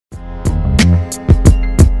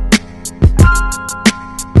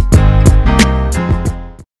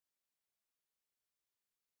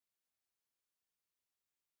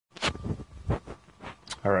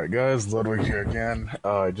Alright guys, Ludwig here again.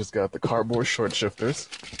 I just got the Kartboy short shifter.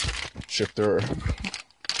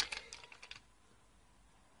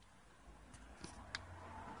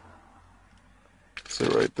 So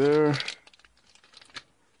right there.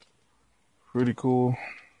 Pretty cool.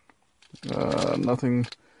 Nothing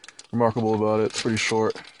remarkable about it. It's pretty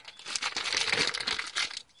short.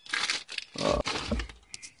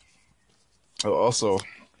 Also,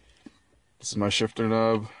 this is my shifter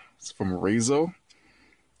knob. It's from Razo.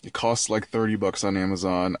 It costs like 30 bucks on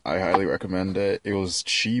Amazon. I highly recommend it. It was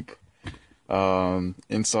cheap.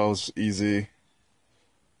 Install is easy.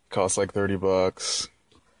 Costs like 30 bucks.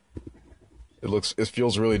 It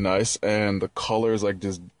feels really nice, and the color is like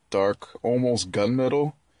this dark, almost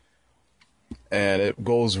gunmetal, and it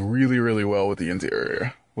goes really, really well with the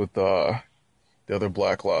interior. With the other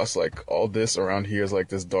black gloss, like all this around here is like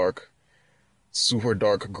this dark, super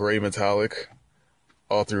dark gray metallic,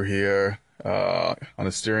 all through here. On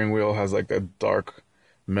the steering wheel has like that dark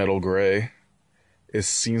metal gray. It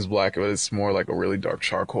seems black, but it's more like a really dark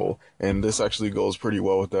charcoal, and this actually goes pretty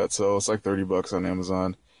well with that. So it's like 30 bucks on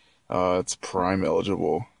Amazon. It's Prime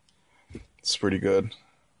eligible. It's pretty good.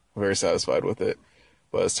 I'm very satisfied with it,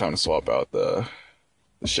 but it's time to swap out the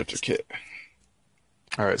shifter kit.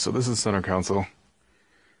 Alright, so this is center console.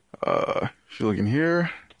 If you look in here,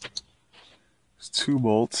 there's 2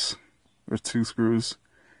 bolts, there's 2 screws,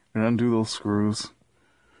 and undo those screws.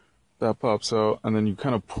 That pops out, and then you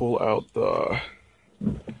kind of pull out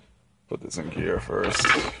put this in gear first.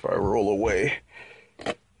 If I roll away,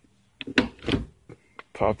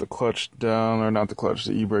 pop the clutch down, or not the clutch,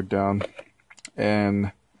 the e-brake down,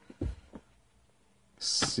 and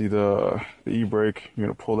see the e-brake. You're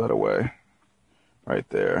gonna pull that away right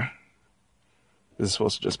there. This is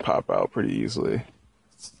supposed to just pop out pretty easily.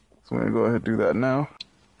 So I'm gonna go ahead and do that now.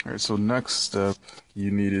 All right, so next step, you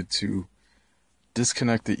needed to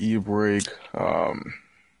disconnect the e-brake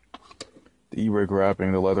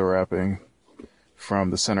wrapping, the leather wrapping, from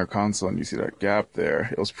the center console, and you see that gap there.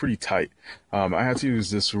 It was pretty tight. I had to use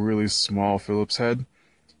this really small Phillips head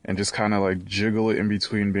and just kind of like jiggle it in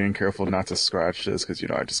between, being careful not to scratch this because, you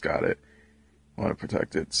know, I just got it. I want to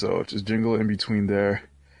protect it. So just jiggle it in between there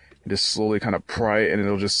and just slowly kind of pry it, and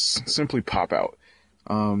it'll just simply pop out.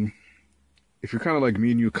 If you're kind of like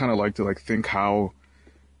me and you kind of like to like think, how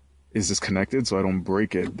is this connected so I don't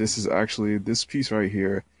break it? This is actually, this piece right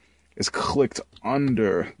here is clicked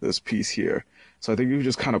under this piece here. So I think you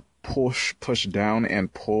just kind of push down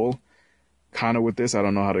and pull, kind of with this. I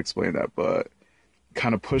don't know how to explain that, but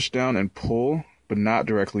kind of push down and pull, but not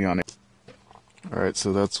directly on it. All right,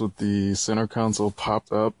 so that's what the center console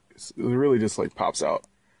popped up. It really just like pops out.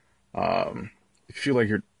 If you feel like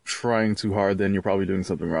you're trying too hard, then you're probably doing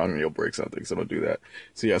something wrong and you'll break something, so don't do that.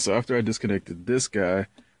 So yeah, so after I disconnected this guy,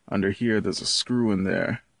 under here there's a screw in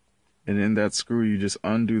there, and in that screw you just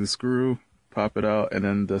undo the screw, pop it out, and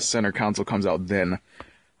then the center console comes out then.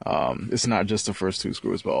 It's not just the first 2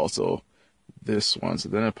 screws, but also this one. So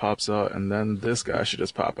then it pops out, and then this guy should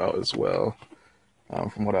just pop out as well,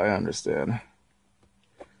 from what I understand.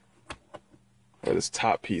 But this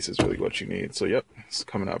top piece is really what you need. So yep, it's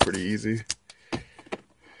coming out pretty easy.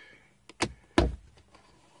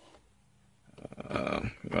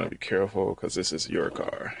 You want to be careful because this is your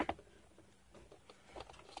car.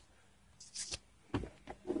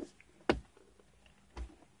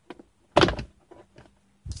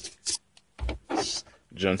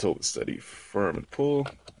 Gentle, steady, firm, and pull.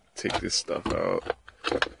 Take this stuff out.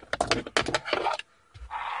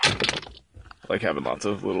 I like having lots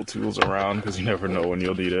of little tools around because you never know when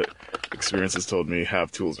you'll need it. Experience has told me,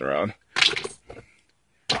 have tools around,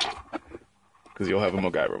 because you'll have a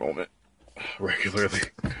MacGyver moment regularly.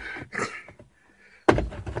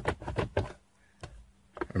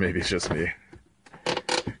 Or maybe it's just me. I'll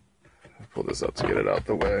pull this up to get it out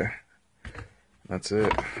the way. That's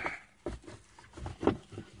it.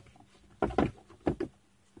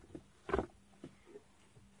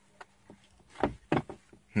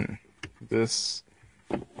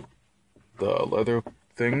 The leather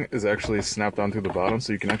thing is actually snapped onto the bottom,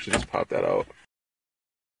 so you can actually just pop that out.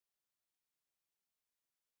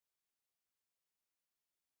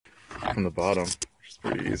 From the bottom, which is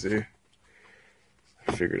pretty easy.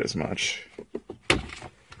 I figured as much.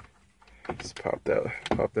 Just pop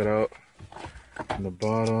that out. From the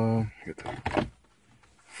bottom, get the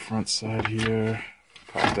front side here,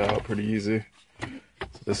 popped out pretty easy.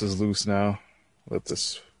 So this is loose now. Let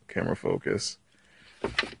this camera focus.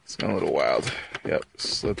 It's been a little wild. Yep,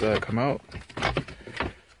 just let that come out.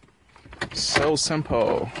 So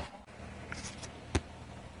simple.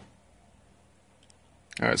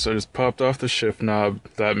 Alright, so I just popped off the shift knob.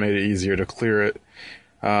 That made it easier to clear it.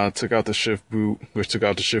 Took out the shift boot,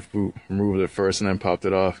 removed it first, and then popped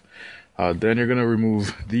it off. Then you're gonna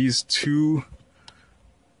remove these two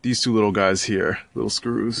little guys here, little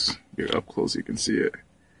screws. Here, up close you can see it.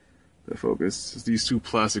 The focus. These two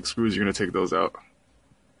plastic screws, you're gonna take those out.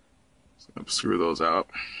 So I'm gonna screw those out.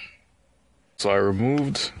 So I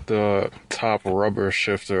removed the top rubber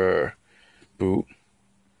shifter boot.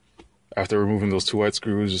 After removing those two white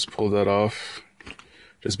screws, just pull that off.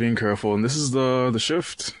 Just being careful. And this is the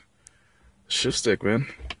shift stick, man.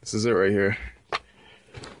 This is it right here.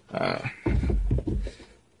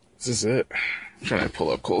 This is it. I'm trying to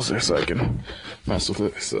pull up closer so I can mess with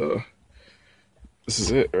it. So this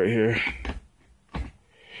is it right here.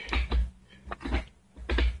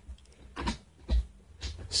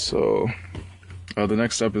 So the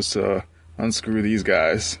next step is to unscrew these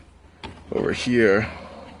guys over here,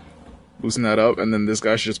 loosen that up, and then this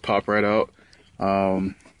guy should just pop right out.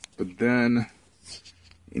 But then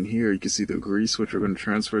in here you can see the grease, which we're going to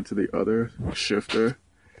transfer to the other shifter.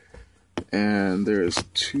 And there's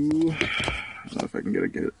two, I don't know if I can get a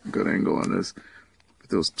good angle on this, but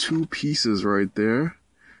those two pieces right there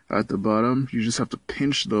at the bottom, you just have to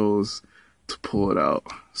pinch those to pull it out.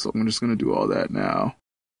 So I'm just going to do all that now.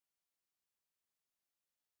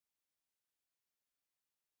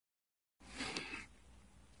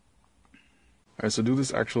 Alright, so do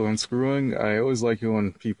this actual unscrewing. I always like it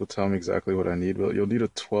when people tell me exactly what I need, but you'll need a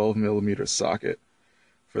 12mm socket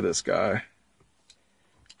for this guy.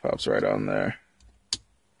 Pops right on there.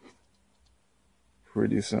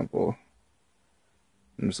 Pretty simple.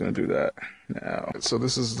 I'm just gonna do that now. So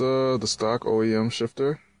this is the stock OEM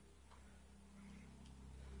shifter.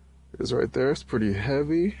 It is right there. It's pretty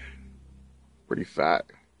heavy, pretty fat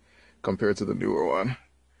compared to the newer one.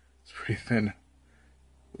 It's pretty thin.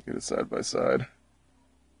 Look at it side by side.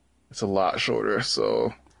 It's a lot shorter.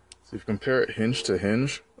 So if you compare it hinge to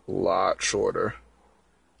hinge, a lot shorter.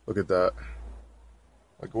 Look at that.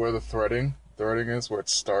 Like where the threading is, where it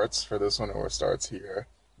starts for this one and where it starts here.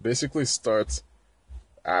 Basically starts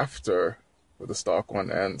after where the stock one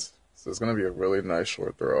ends. So it's going to be a really nice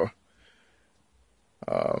short throw.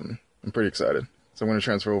 I'm pretty excited. So I'm going to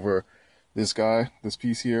transfer over this guy, this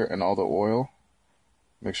piece here, and all the oil.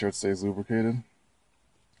 Make sure it stays lubricated.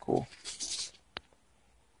 Cool.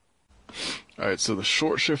 Alright, so the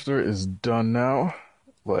short shifter is done now.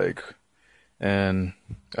 And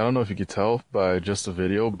I don't know if you could tell by just the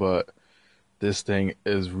video, but this thing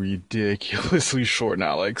is ridiculously short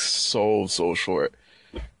now. Like so short.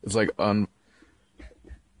 It's like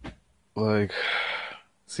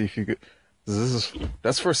see if you could.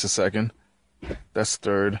 That's first to second. That's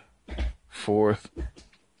third, fourth,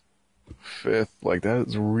 fifth. Like that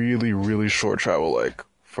is really short travel. Like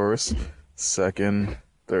first, second,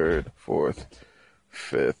 third, fourth,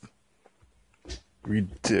 fifth.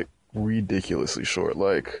 Ridiculously short.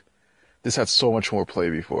 Like this had so much more play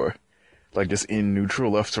before. Like just in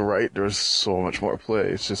neutral, left to right, there's so much more play.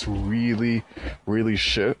 It's just really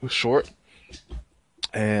short.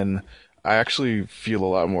 And I actually feel a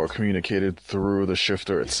lot more communicated through the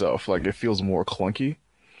shifter itself. Like it feels more clunky,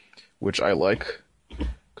 which I like.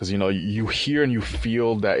 Because, you know, you hear and you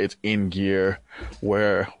feel that it's in gear,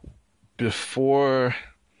 where before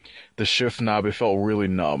the shift knob, it felt really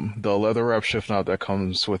numb. The leather wrap shift knob that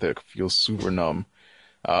comes with it feels super numb.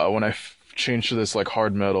 When I changed to this like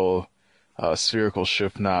hard metal spherical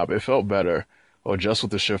shift knob, it felt better. Or just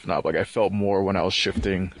with the shift knob, like I felt more when I was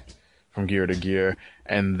shifting from gear to gear.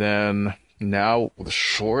 And then now with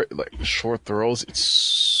short throws, it's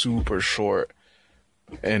super short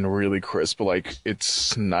and really crisp. Like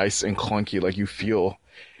it's nice and clunky. Like you feel,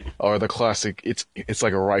 or the classic, it's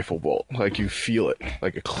like a rifle bolt. Like you feel it.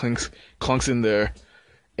 Like it clunks in there,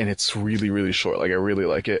 and it's really short. Like I really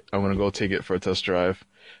like it. I'm gonna go take it for a test drive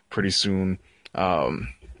pretty soon.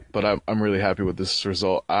 But I'm really happy with this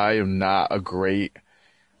result. I am not a great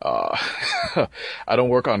I don't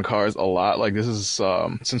work on cars a lot. Like this is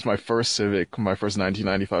since my first Civic, my first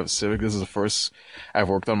 1995 Civic, this is the first I've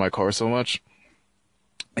worked on my car so much.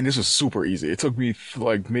 And this was super easy. It took me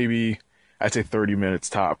like maybe I'd say 30 minutes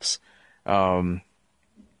tops. And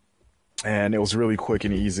it was really quick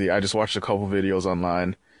and easy. I just watched a couple videos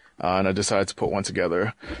online, and I decided to put one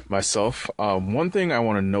together myself. One thing I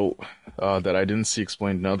want to note that I didn't see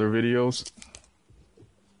explained in other videos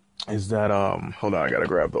is that hold on, I gotta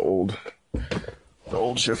grab the old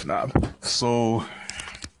shift knob. So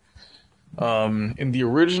in the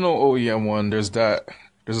original OEM one, there's a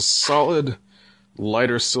solid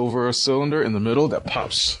lighter silver cylinder in the middle that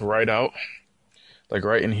pops right out, like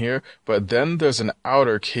right in here. But then there's an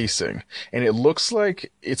outer casing, and it looks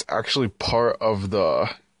like it's actually part of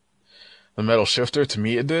the the metal shifter. To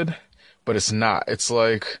me, it did, but it's not. It's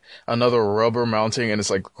like another rubber mounting, and it's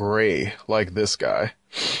like gray, like this guy,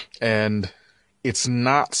 and it's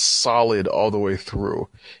not solid all the way through.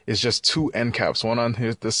 It's just two end caps, one on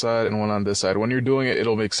this side and one on this side. When you're doing it,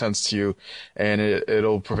 it'll make sense to you, and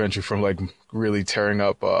it'll prevent you from like really tearing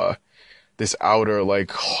up this outer like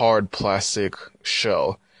hard plastic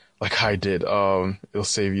shell like I did. It'll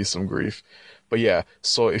save you some grief. But yeah,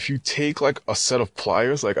 so if you take like a set of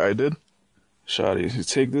pliers like I did, Shadi, you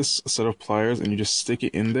take this set of pliers and you just stick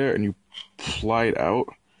it in there and you ply it out,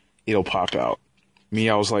 it'll pop out. Me,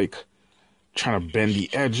 I was like trying to bend the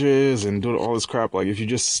edges and do all this crap. Like if you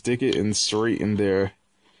just stick it in straight in there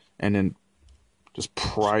and then just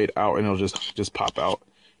pry it out, and it'll just pop out.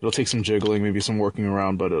 It'll take some jiggling, maybe some working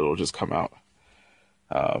around, but it'll just come out.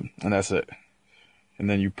 And that's it. And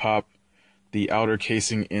then you pop the outer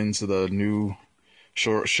casing into the new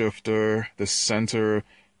short shifter. The center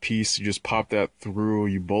piece, you just pop that through.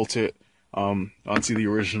 You bolt it onto the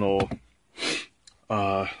original.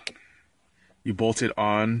 You bolt it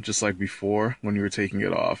on just like before when you were taking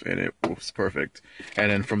it off, and it was perfect.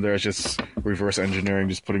 And then from there, it's just reverse engineering,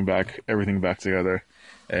 just putting everything back together,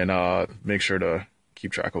 and make sure to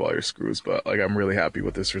keep track of all your screws. But like, I'm really happy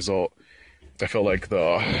with this result. I feel like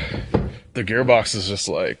the gearbox is just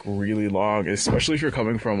like really long, especially if you're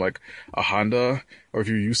coming from like a Honda, or if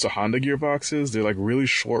you're used to Honda gearboxes. They're like really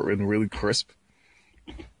short and really crisp.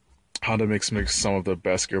 Honda makes some of the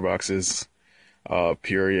best gearboxes,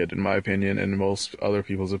 period, in my opinion, and most other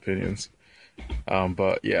people's opinions.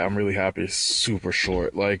 But yeah, I'm really happy. It's super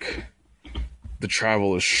short. Like, the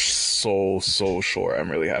travel is so short.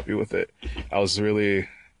 I'm really happy with it. I was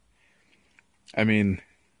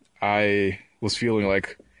feeling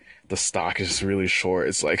like the stock is just really short.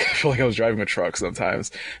 It's like, I feel like I was driving a truck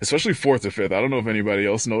sometimes, especially 4th to 5th. I don't know if anybody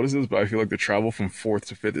else notices, but I feel like the travel from 4th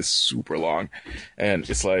to 5th is super long, and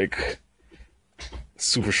it's like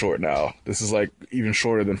super short now. This is like even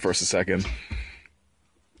shorter than 1st to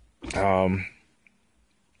 2nd.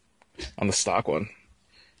 On the stock one.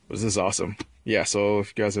 This is awesome. Yeah, so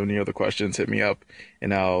if you guys have any other questions, hit me up,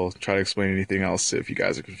 and I'll try to explain anything else if you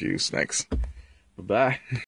guys are confused. Thanks. Bye-bye.